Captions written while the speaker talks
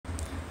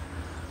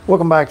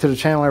Welcome back to the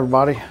channel,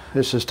 everybody.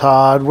 This is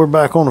Todd. We're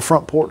back on the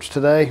front porch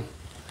today.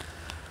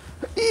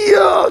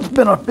 Yeah, it's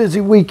been a busy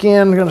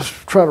weekend. I'm gonna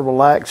try to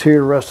relax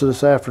here the rest of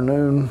this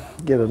afternoon,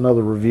 get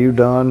another review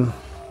done.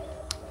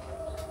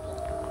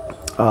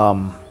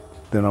 Then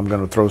I'm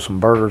gonna throw some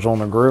burgers on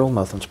the grill,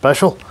 nothing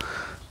special.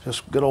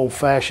 Just good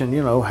old-fashioned,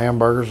 you know,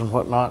 hamburgers and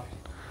whatnot.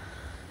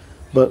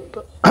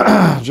 But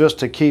just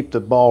to keep the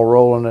ball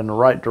rolling in the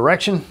right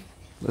direction,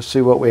 let's see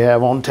what we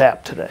have on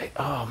tap today.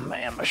 Oh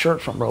man, my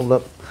shirt's rolled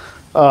up.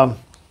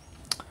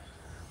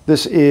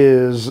 This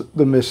is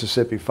the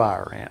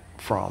MississippiFire Ant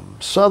from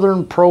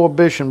Southern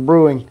Prohibition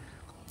Brewing.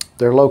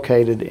 They're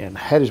located in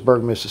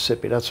Hattiesburg,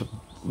 Mississippi. That's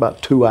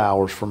about 2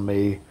 hours from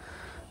me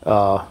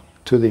to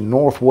the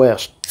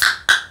northwest.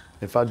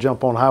 If I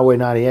jump on Highway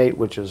 98,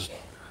 which is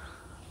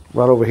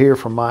right over here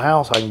from my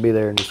house, I can be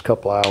there in just a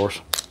couple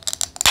hours.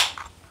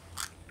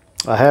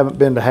 I haven't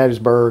been to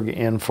Hattiesburg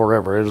in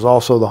forever. It is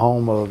also the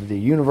home of the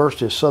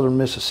University of Southern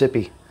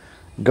Mississippi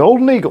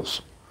Golden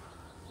Eagles.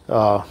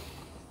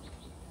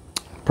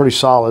 Pretty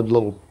solid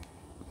little,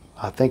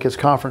 I think it's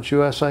Conference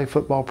USA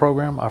football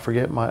program. I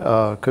forget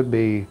could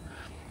be,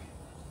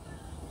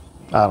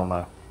 I don't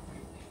know.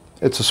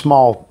 It's a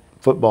small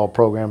football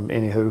program,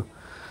 anywho.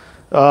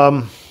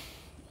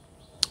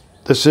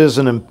 This is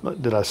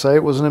did I say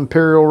it was an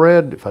Imperial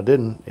Red? If I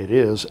didn't, it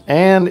is.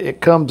 And it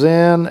comes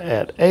in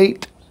at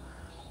 8%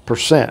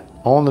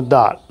 on the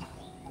dot.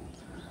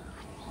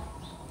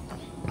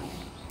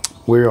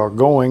 We are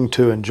going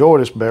to enjoy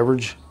this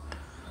beverage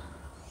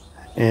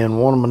in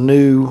one of my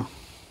new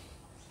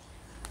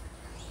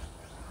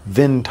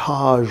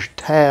vintage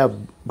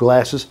tab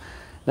glasses.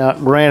 Now,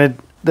 granted,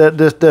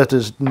 that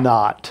is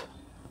not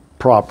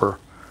proper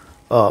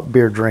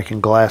beer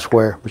drinking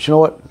glassware, but you know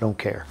what? I don't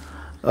care.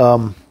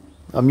 I'm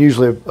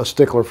usually a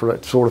stickler for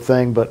that sort of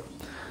thing, but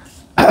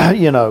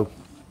you know,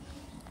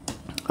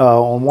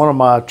 on one of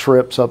my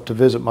trips up to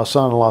visit my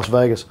son in Las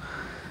Vegas,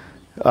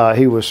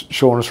 he was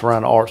showing us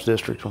around the Arts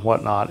District and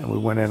whatnot, and we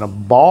went in a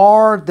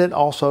bar that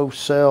also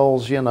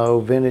sells, you know,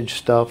 vintage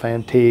stuff,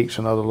 antiques,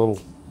 and other little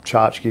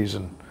tchotchkes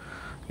and,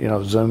 you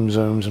know,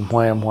 zooms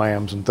and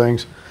whams and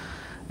things.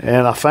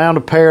 And I found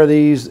a pair of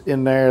these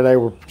in there. They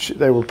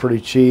were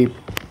pretty cheap.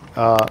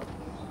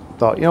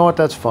 Thought, you know what,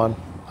 that's fun.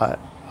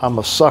 I'm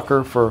a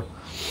sucker for,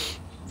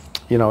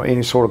 you know,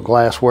 any sort of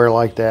glassware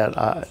like that.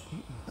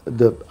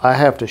 I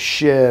have to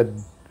shed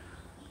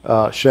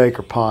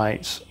shaker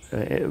pints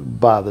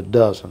by the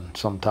dozen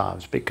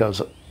sometimes, because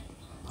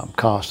I'm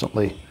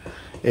constantly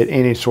at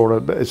any sort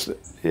of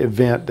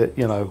event that,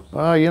 you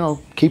know,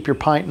 keep your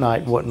pint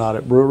night and whatnot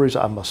at breweries.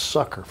 I'm a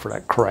sucker for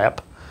that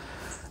crap.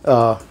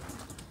 But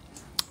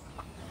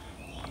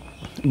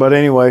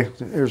anyway,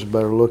 here's a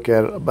better look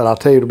at it. But I'll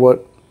tell you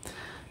what,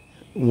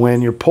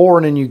 when you're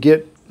pouring and you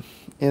get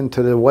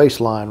into the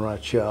waistline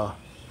right, you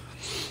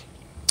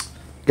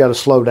got to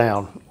slow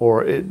down,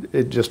 or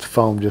the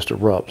foam just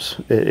erupts.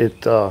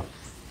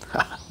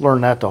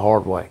 Learned that the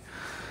hard way.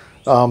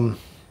 But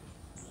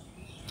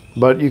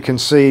you can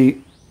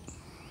see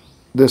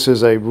this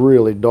is a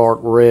really dark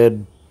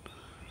red.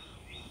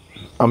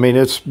 I mean,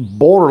 it's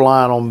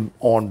borderline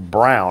on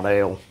brown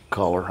ale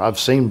color. I've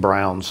seen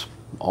browns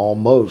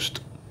almost,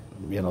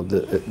 you know,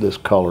 this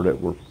color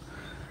that were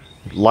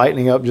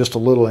lightening up just a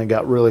little and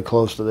got really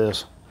close to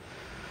this.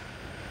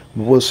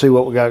 We'll see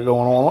what we got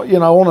going on. You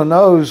know, on the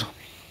nose,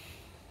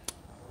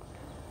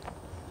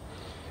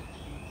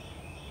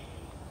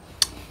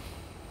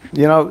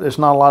 you know, there's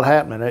not a lot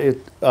happening.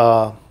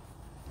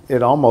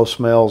 It almost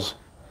smells.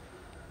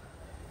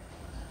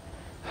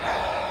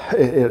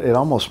 It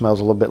almost smells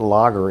a little bit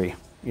lagery,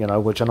 you know,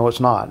 which I know it's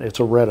not. It's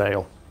a red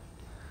ale.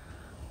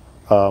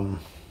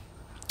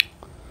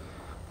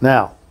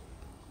 Now,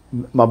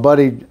 my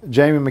buddy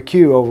Jamie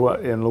McHugh over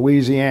in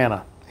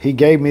Louisiana, he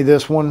gave me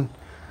this one,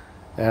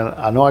 and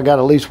I know I got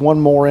at least one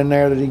more in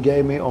there that he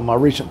gave me on my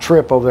recent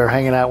trip over there,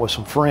 hanging out with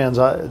some friends.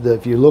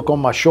 If you look on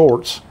my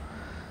shorts,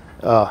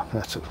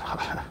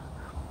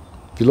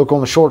 if you look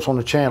on the shorts on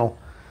the channel,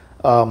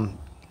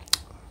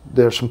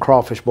 there's some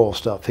crawfish boil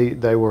stuff.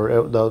 That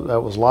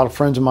was a lot of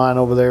friends of mine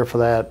over there for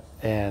that,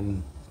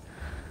 and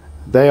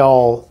they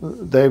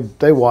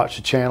watch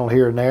the channel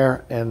here and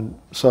there, and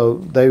so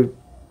they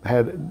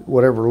had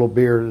whatever little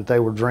beer that they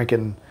were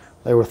drinking,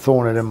 they were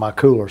throwing it in my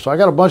cooler. So I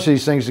got a bunch of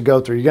these things to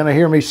go through. You're going to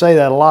hear me say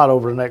that a lot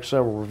over the next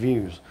several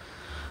reviews.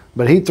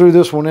 But he threw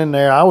this one in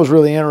there. I was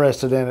really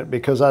interested in it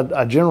because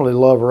I generally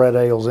love red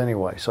ales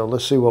anyway. So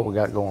let's see what we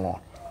got going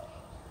on.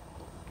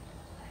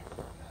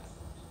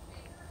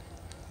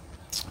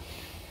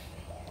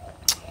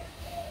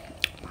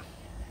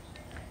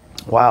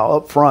 Wow,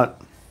 up front,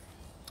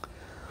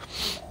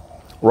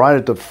 right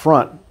at the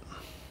front,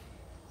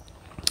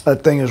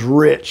 that thing is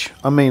rich.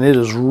 I mean, it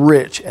is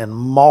rich and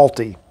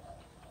malty,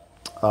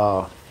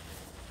 and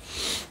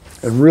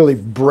really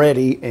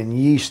bready and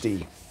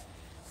yeasty.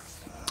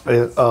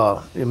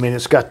 I mean,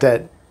 it's got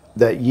that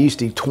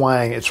yeasty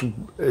twang.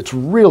 It's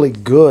really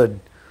good.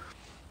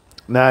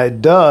 Now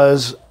it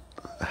does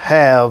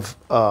have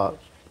a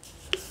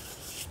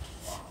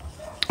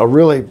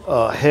really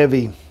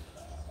heavy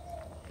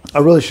I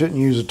really shouldn't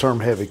use the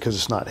term heavy because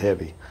it's not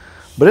heavy,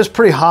 but it's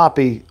pretty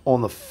hoppy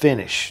on the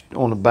finish,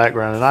 on the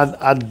background.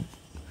 And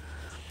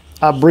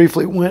I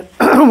briefly went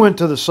went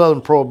to the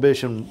Southern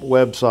Prohibition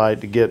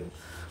website to get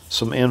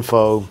some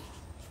info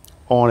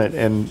on it,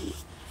 and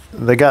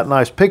they got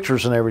nice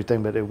pictures and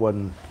everything, but it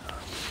wasn't.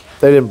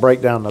 They didn't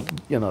break down the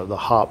the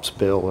hops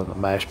bill and the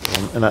mash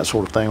bill and that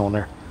sort of thing on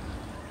there.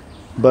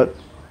 But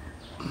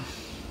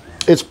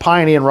it's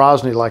piney and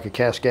rosiny like a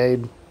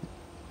Cascade.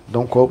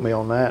 Don't quote me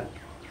on that.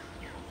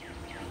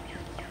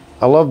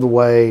 I love the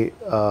way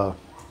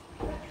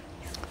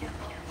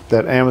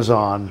that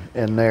Amazon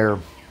and their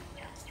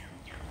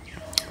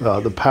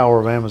the power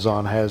of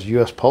Amazon has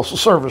U.S. Postal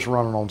Service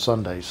running on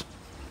Sundays.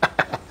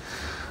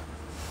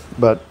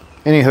 But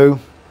anywho,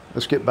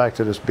 let's get back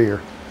to this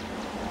beer.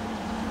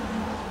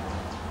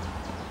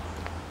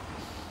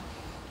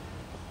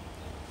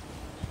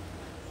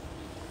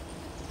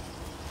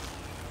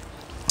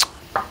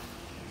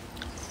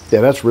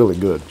 Yeah, that's really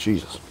good.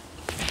 Jesus.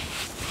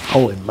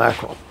 Holy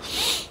mackerel.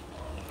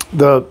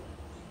 The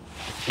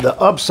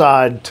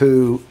upside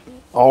to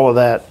all of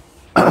that,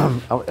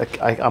 I'm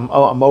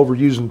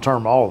overusing the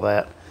term all of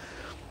that.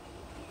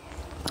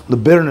 The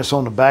bitterness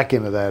on the back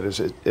end of that is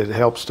it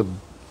helps to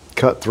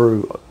cut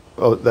through.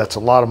 Oh, that's a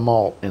lot of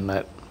malt in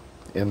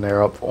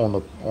there up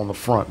on the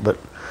front, but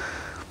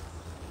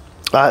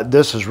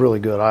this is really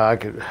good. I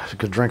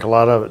could drink a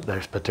lot of it.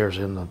 But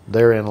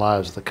therein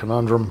lies the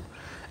conundrum.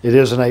 It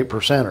is an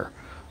 8%er,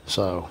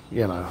 so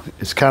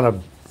it's kind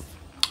of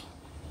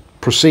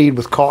proceed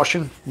with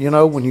caution.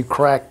 When you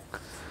crack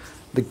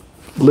the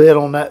lid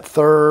on that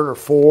third or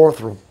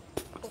fourth or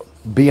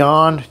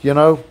beyond,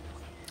 know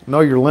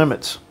your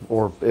limits,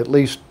 or at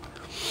least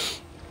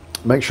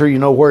make sure you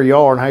know where you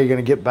are and how you're going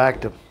to get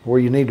back to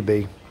where you need to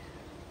be.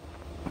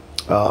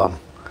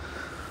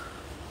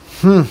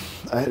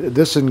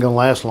 This isn't going to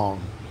last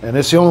long, and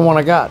it's the only one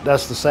I got.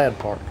 That's the sad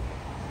part.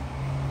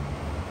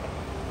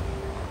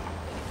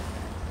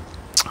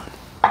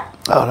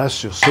 Oh,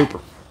 that's just super.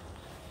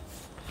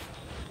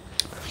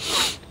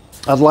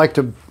 I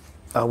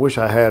wish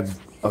I had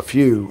a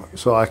few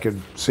so I could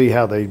see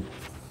how they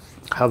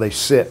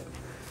sit.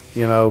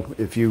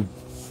 If you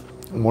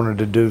wanted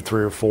to do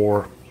 3 or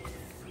 4.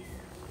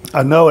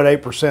 I know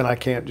at 8% I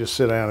can't just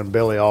sit down and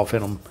belly off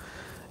in them,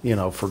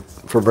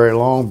 for very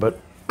long. But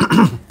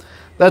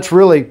that's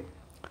really,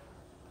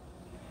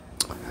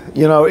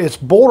 it's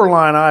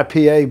borderline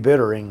IPA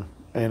bittering,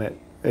 and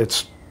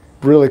it's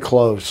really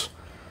close.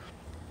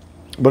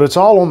 But it's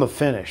all on the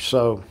finish,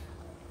 so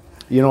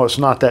it's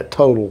not that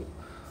total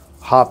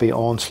hoppy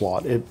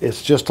onslaught.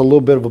 It's just a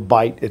little bit of a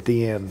bite at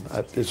the end.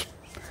 It's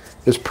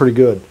pretty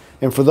good.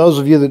 And for those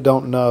of you that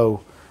don't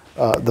know,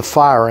 the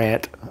fire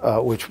ant,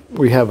 which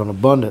we have an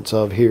abundance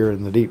of here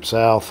in the Deep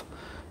South,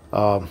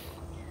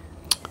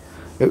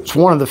 it's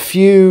one of the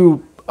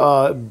few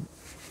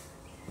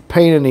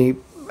pain in the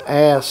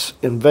ass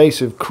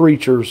invasive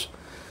creatures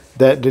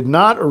that did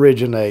not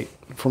originate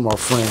from our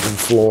friends in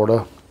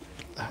Florida.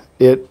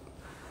 It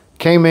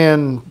came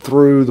in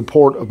through the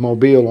port of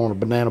Mobile on a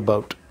banana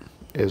boat,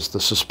 is the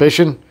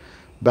suspicion,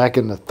 back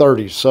in the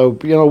 30s. So,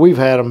 we've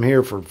had them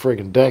here for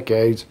friggin'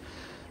 decades.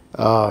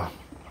 It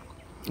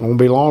won't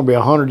be long, it'll be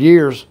 100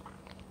 years.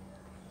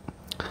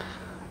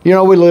 We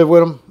live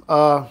with them.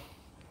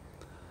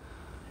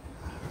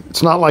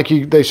 It's not like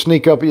they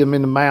sneak up. The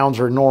mounds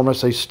are enormous.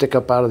 They stick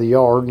up out of the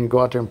yard, and you go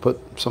out there and put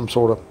some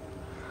sort of,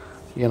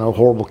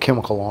 horrible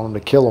chemical on them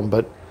to kill them.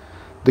 But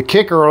the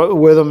kicker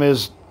with them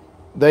is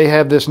they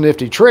have this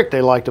nifty trick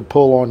they like to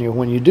pull on you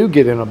when you do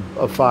get in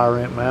a fire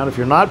ant mound. If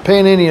you're not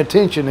paying any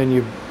attention and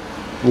you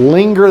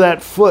linger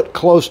that foot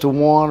close to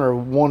one, or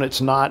one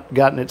that's not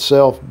gotten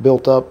itself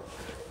built up,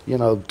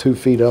 2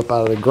 feet up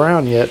out of the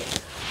ground yet,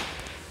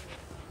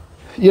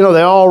 they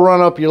all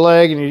run up your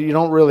leg and you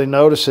don't really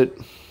notice it.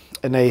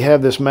 And they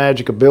have this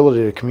magic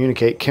ability to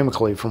communicate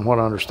chemically, from what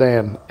I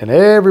understand. And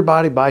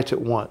everybody bites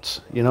at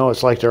once.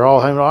 It's like they're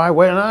all hanging, I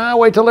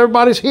wait till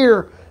everybody's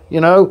here,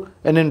 and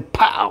then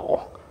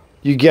pow.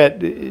 You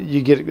get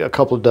a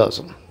couple of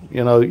dozen.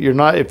 You're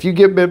not, if you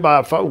get bit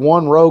by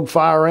one rogue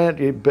fire ant,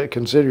 you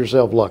consider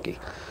yourself lucky.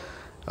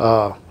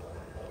 Now,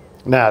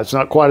 it's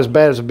not quite as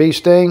bad as a bee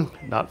sting,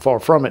 not far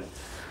from it,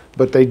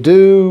 but they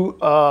do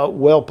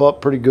whelp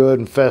up pretty good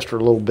and fester a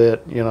little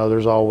bit.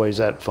 There's always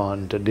that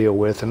fun to deal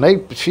with, and they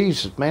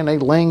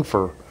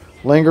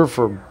linger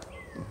for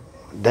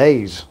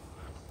days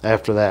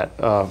after that.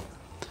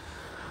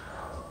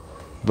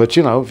 But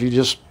if you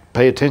just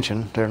pay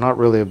attention, they're not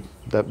really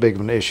that big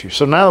of an issue.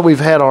 So now that we've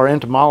had our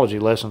entomology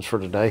lessons for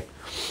today,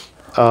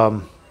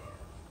 we'll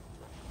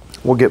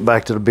get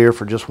back to the beer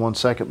for just 1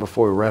 second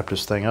before we wrap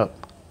this thing up.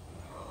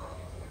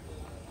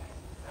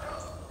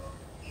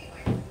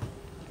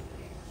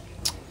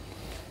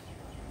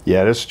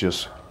 Yeah, this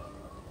just,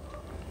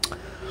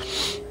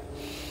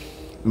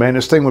 man,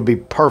 this thing would be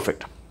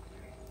perfect.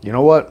 You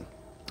know what?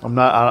 I'm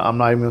not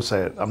even gonna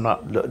say it.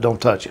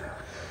 Don't touch it.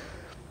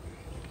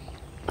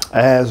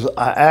 As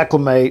I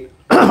acclimate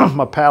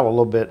my palate a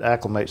little bit,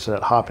 acclimates to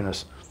that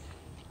hoppiness,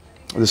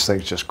 this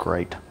thing's just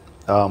great.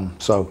 And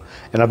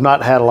I've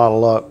not had a lot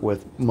of luck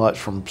with much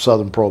from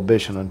Southern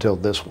Prohibition until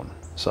this one.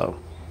 So,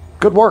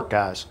 good work,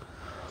 guys.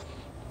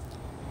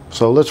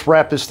 So let's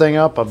wrap this thing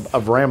up.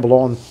 I've rambled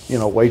on,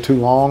 way too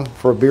long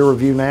for a beer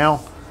review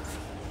now.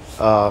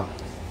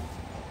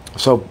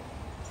 So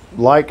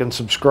like and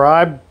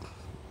subscribe,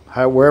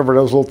 wherever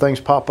those little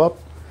things pop up.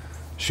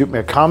 Shoot me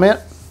a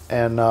comment,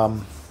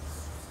 and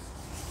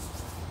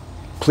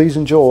please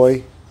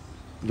enjoy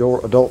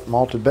your adult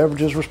malted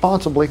beverages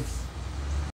responsibly.